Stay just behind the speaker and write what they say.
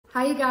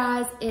Hi you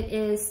guys, it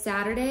is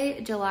Saturday,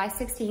 July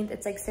 16th.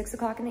 It's like 6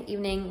 o'clock in the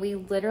evening. We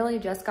literally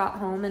just got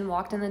home and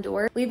walked in the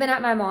door. We've been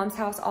at my mom's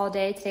house all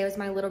day. Today was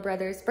my little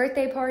brother's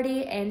birthday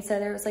party, and so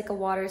there was like a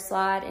water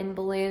slide and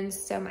balloons.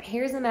 So my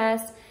hair's a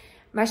mess.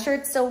 My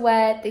shirt's still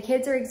wet. The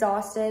kids are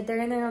exhausted.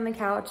 They're in there on the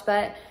couch,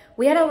 but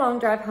we had a long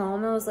drive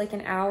home. It was like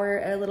an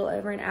hour, a little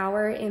over an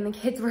hour, and the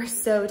kids were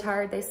so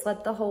tired. They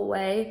slept the whole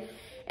way.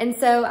 And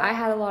so I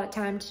had a lot of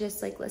time to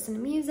just like listen to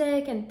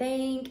music and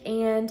think,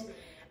 and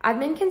I've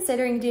been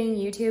considering doing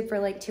YouTube for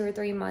like 2 or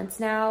 3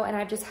 months now, and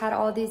I've just had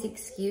all these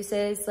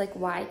excuses like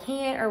why I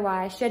can't or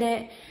why I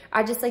shouldn't.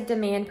 I just like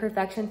demand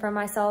perfection from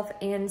myself,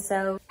 and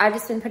so I've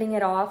just been putting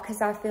it off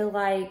because I feel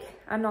like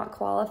I'm not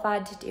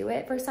qualified to do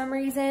it for some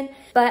reason.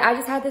 But I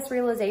just had this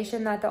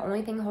realization that the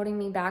only thing holding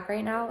me back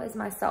right now is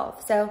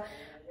myself. So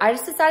I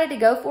just decided to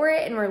go for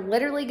it, and we're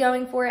literally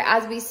going for it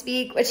as we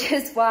speak, which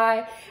is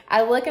why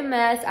I look a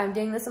mess. I'm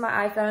doing this on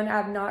my iPhone.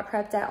 I've not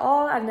prepped at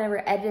all. I've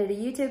never edited a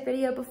YouTube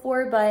video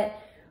before, but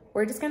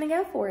we're just gonna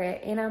go for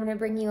it, and I'm gonna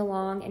bring you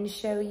along and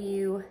show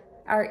you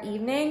our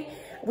evening.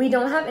 We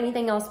don't have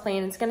anything else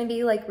planned. It's gonna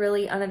be like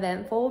really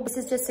uneventful. This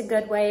is just a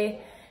good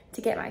way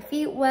to get my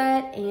feet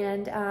wet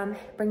and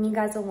bring you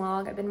guys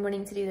along. I've been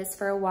wanting to do this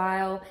for a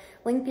while.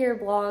 Lengthier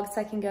vlogs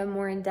so I can go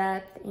more in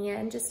depth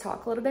and just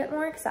talk a little bit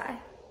more because I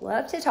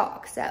love to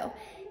talk. So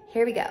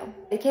here we go.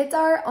 The kids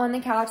are on the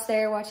couch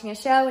there watching a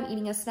show and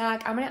eating a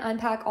snack. I'm gonna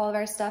unpack all of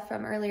our stuff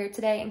from earlier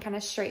today and kind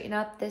of straighten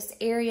up this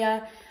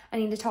area. I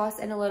need to toss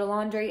in a little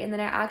laundry, and then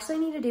I actually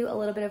need to do a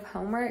little bit of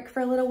homework for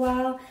a little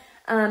while.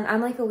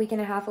 I'm like a week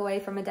and a half away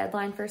from a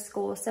deadline for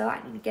school, so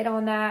I need to get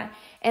on that.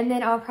 And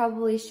then I'll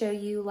probably show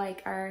you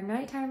like our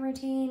nighttime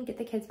routine, get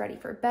the kids ready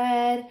for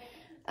bed.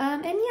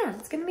 And yeah,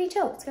 it's gonna be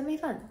chill, it's gonna be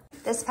fun.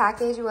 This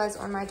package was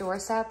on my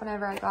doorstep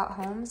whenever I got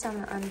home, so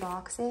I'm gonna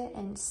unbox it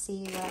and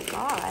see what I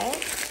got.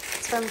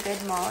 It's from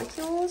Good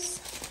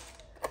Molecules.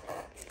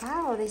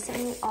 Wow, they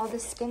sent me all the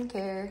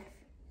skincare.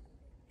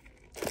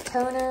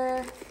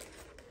 Toner,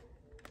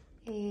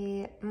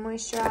 a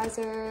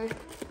moisturizer,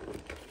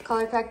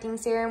 color correcting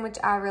serum, which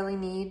I really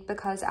need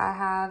because I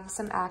have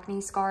some acne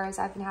scars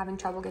I've been having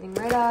trouble getting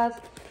rid of,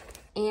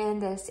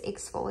 and this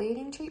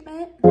exfoliating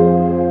treatment.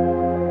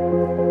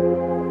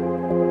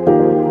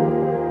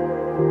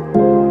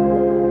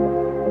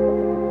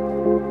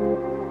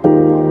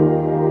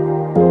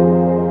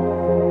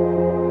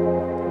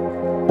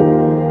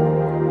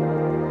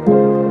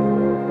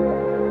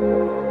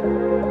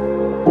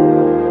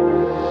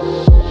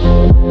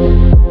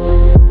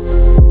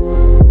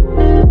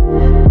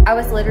 I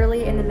was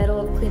literally in the middle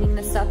of cleaning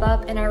this stuff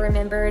up, and I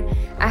remembered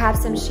I have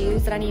some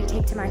shoes that I need to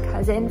take to my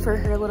cousin for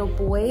her little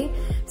boy.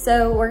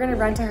 So we're gonna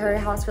run to her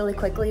house really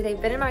quickly.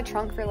 They've been in my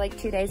trunk for like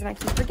 2 days and I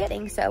keep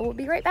forgetting, so we'll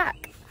be right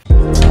back.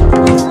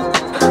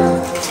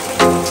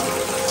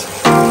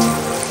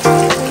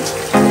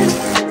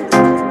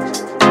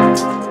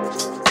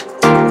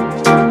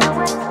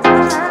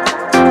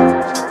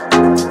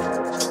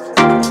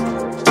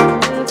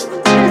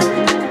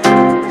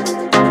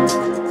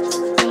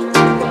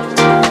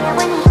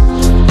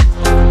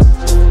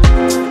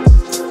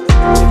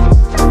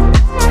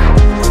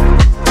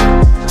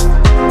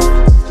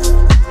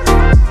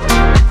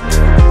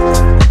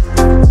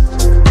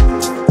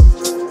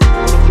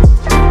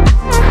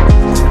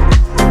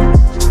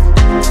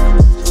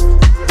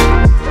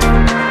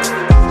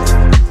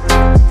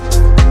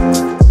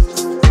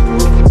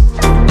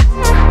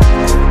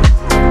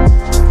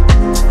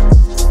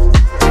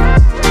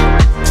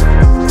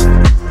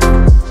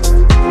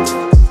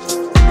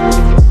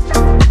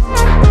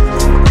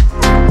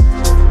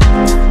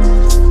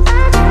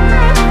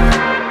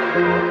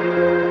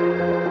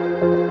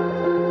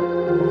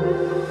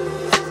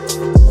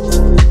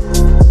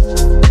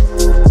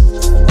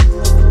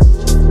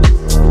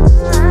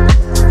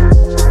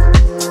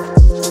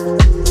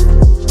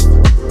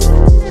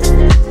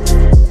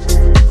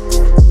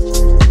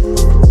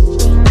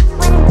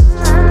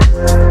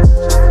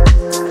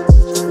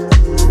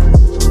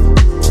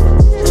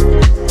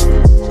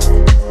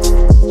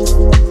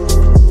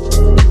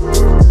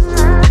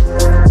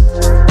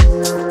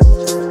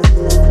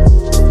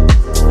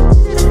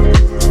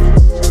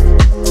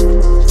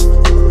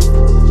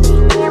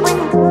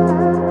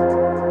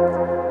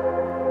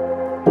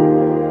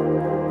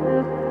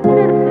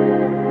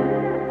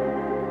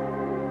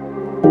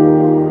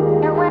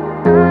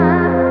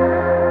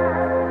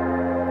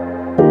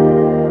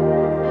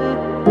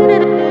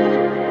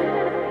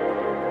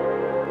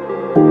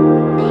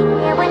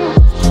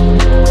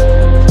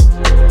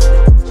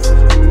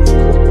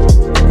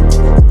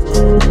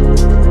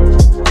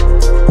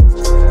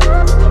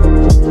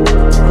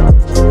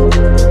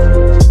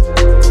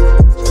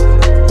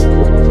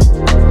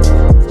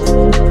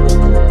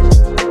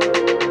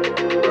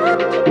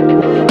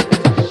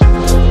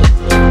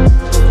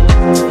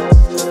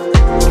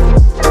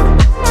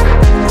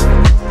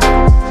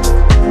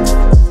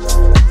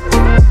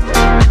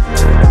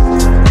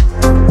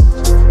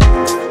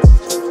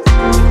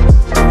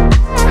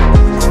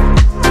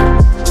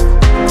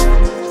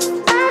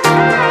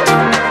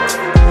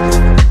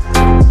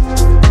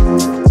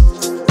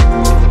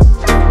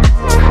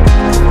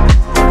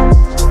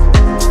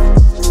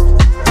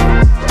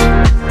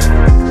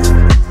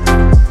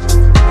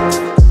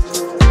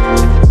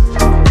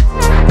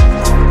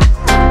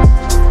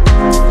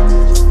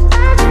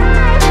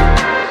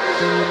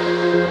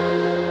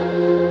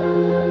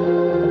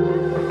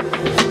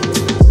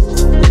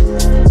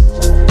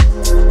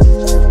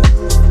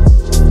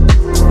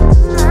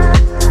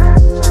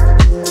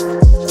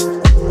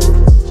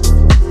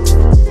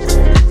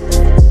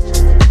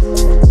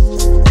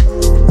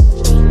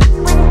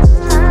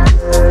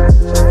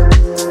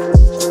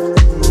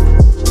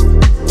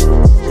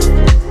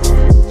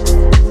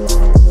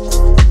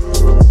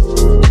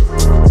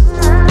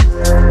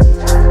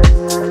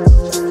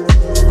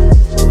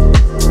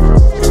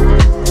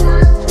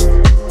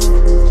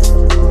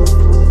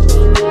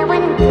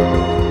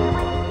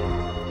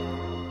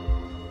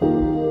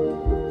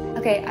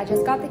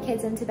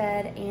 kids into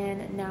bed,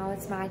 and now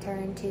it's my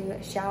turn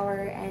to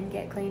shower and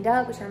get cleaned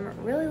up, which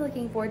I'm really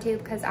looking forward to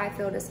because I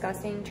feel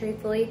disgusting,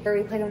 truthfully.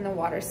 We played on the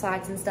water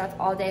slides and stuff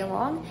all day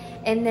long,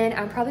 and then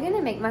I'm probably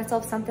gonna make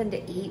myself something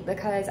to eat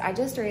because I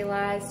just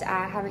realized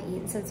I haven't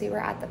eaten since we were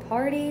at the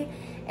party,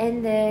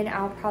 and then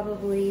I'll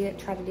probably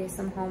try to do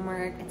some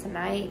homework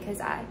tonight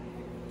because I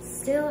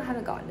still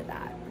haven't gotten to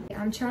that.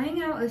 I'm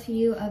trying out a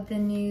few of the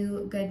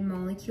new Good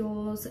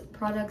Molecules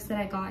products that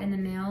I got in the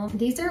mail.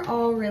 These are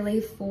all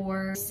really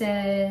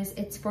says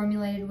it's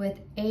formulated with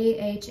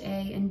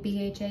AHA and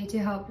BHA to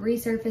help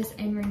resurface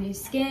and renew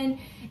skin.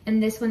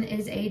 And this one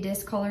is a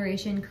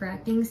discoloration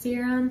correcting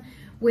serum,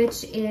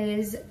 which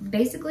is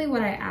basically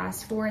what I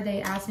asked for.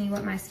 They asked me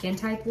what my skin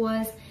type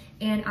was,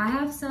 and I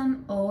have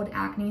some old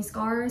acne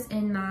scars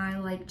in my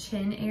like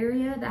chin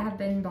area that have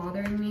been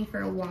bothering me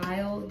for a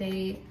while.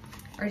 They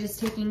are just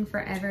taking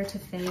forever to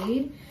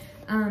fade.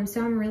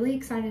 So I'm really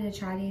excited to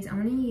try these.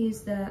 I'm gonna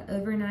use the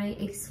overnight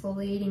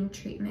exfoliating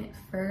treatment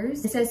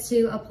first. It says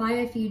to apply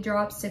a few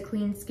drops to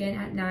clean skin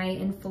at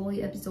night and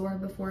fully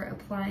absorb before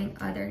applying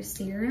other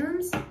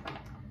serums.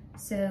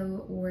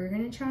 So we're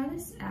gonna try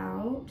this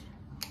out.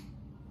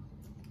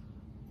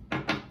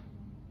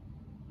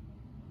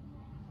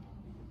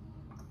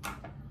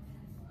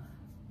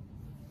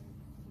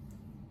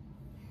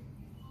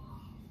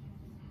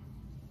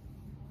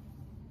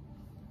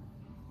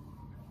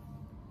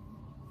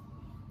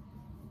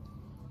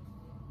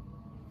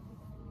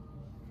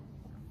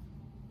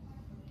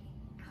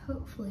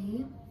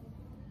 Hopefully.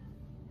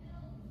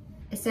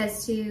 It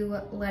says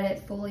to let it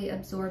fully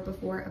absorb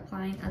before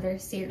applying other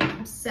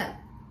serums. So,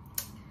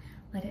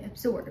 let it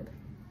absorb.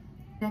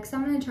 Next,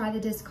 I'm gonna try the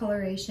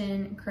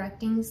discoloration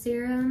correcting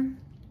serum.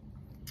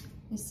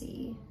 Let's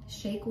see,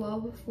 shake well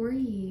before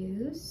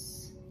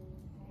use.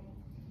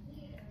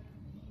 It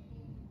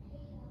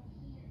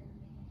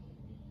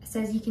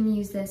says you can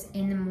use this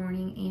in the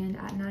morning and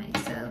at night.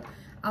 So,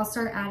 I'll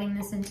start adding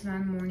this into my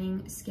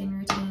morning skin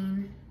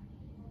routine.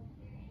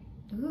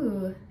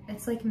 Ooh,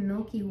 it's like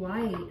milky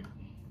white.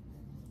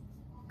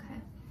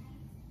 Okay.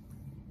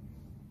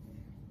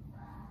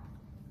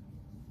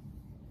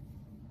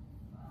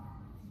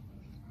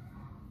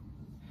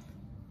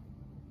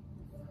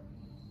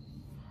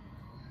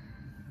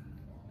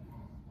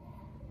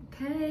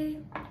 Okay.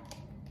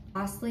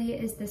 Lastly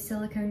is the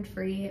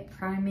silicone-free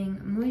priming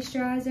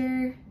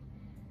moisturizer.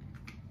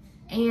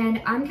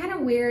 And I'm kind of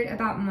weird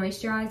about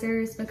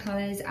moisturizers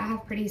because I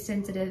have pretty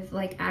sensitive,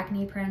 like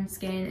acne prone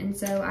skin. And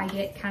so I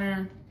get kind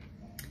of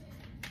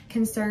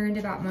concerned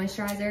about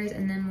moisturizers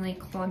and then like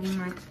clogging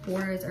my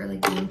pores or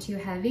like being too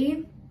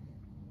heavy.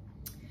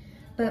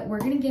 But we're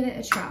gonna give it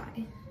a try.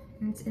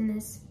 And it's in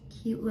this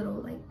cute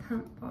little like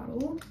pump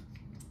bottle.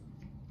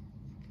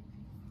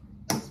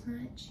 This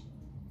much.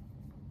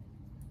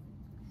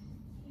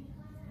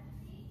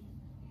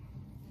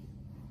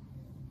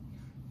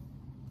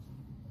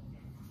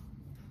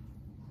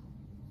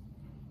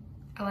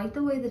 I like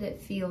the way that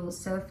it feels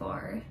so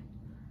far.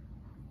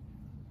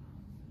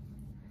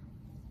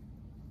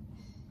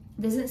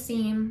 It doesn't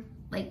seem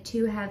like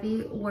too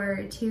heavy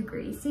or too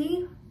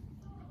greasy.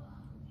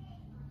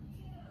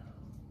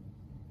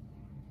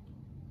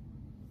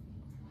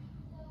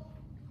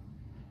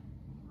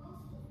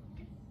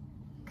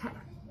 Okay.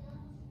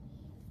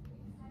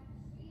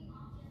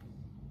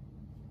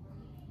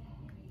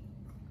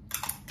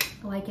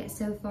 I like it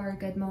so far.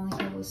 Good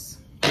Molecules.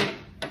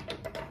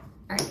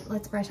 All right,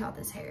 let's brush out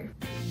this hair.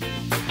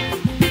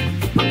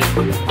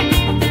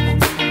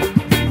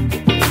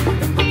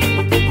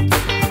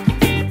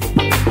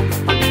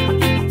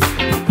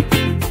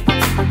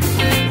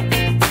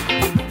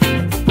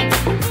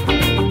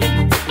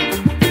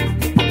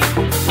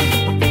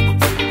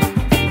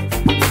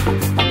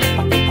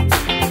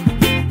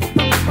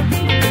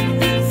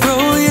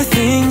 Throw your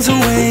things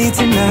away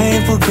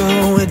tonight, we'll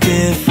go a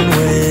different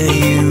way,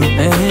 you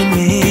and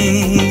me.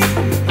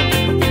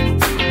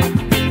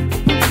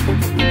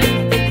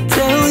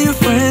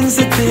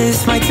 That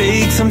this might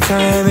take some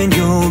time and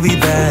you'll be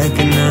back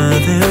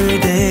another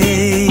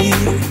day.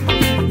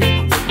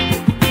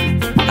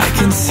 I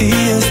can see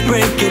us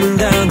breaking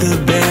down the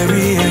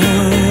barrier.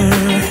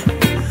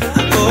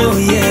 Oh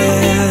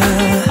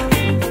yeah.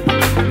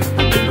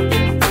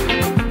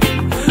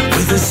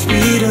 With the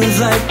speed of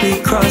light we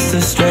cross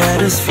the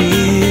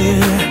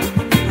stratosphere.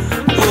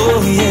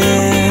 Oh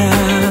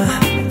yeah.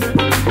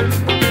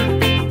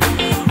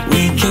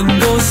 We can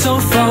go so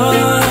far.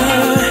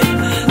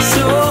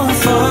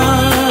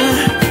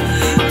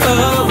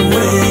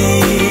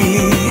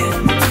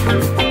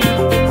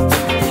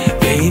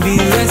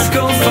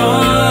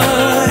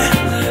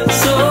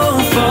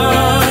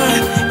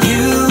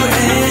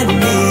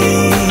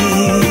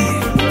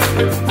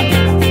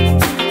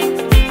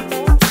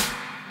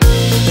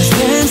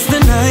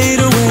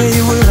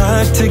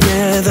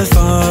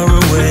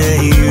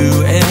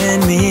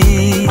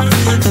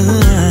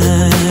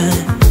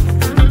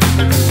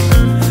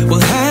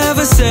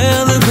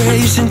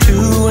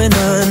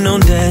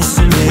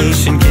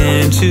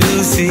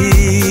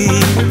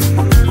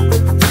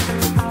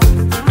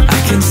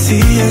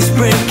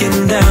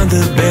 Breaking down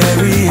the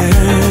barrier.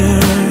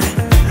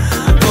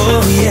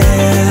 Oh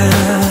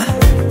yeah.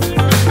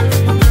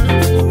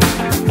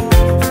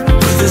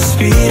 With the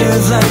speed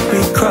of light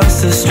we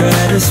cross the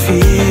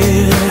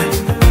stratosphere.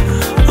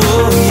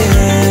 Oh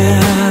yeah.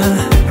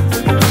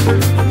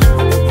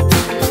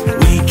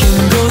 We can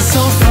go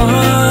so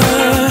far,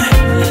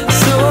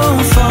 so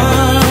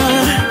far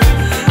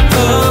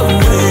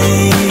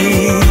away.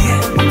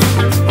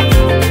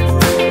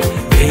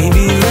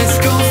 Baby, let's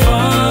go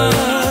far,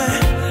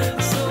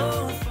 so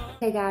far.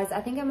 Okay guys, I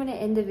think I'm gonna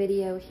end the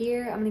video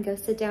here. I'm gonna go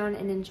sit down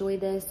and enjoy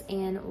this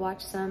and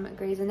watch some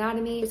Grey's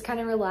Anatomy. Just kind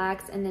of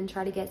relax and then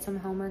try to get some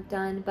homework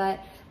done. But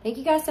thank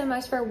you guys so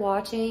much for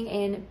watching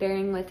and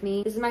bearing with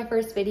me. This is my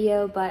first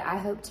video, but I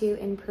hope to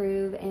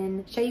improve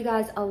and show you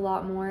guys a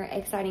lot more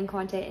exciting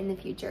content in the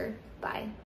future. Bye.